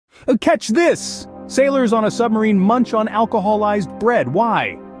Catch this! Sailors on a submarine munch on alcoholized bread.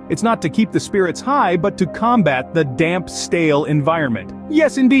 Why? It's not to keep the spirits high, but to combat the damp, stale environment.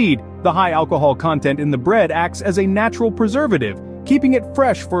 Yes, indeed, the high alcohol content in the bread acts as a natural preservative, keeping it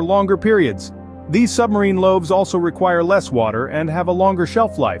fresh for longer periods. These submarine loaves also require less water and have a longer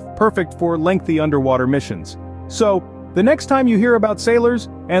shelf life, perfect for lengthy underwater missions. So, the next time you hear about sailors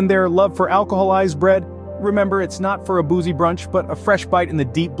and their love for alcoholized bread, remember it's not for a boozy brunch, but a fresh bite in the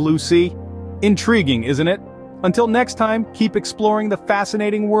deep blue sea. Intriguing, isn't it? Until next time, keep exploring the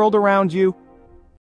fascinating world around you.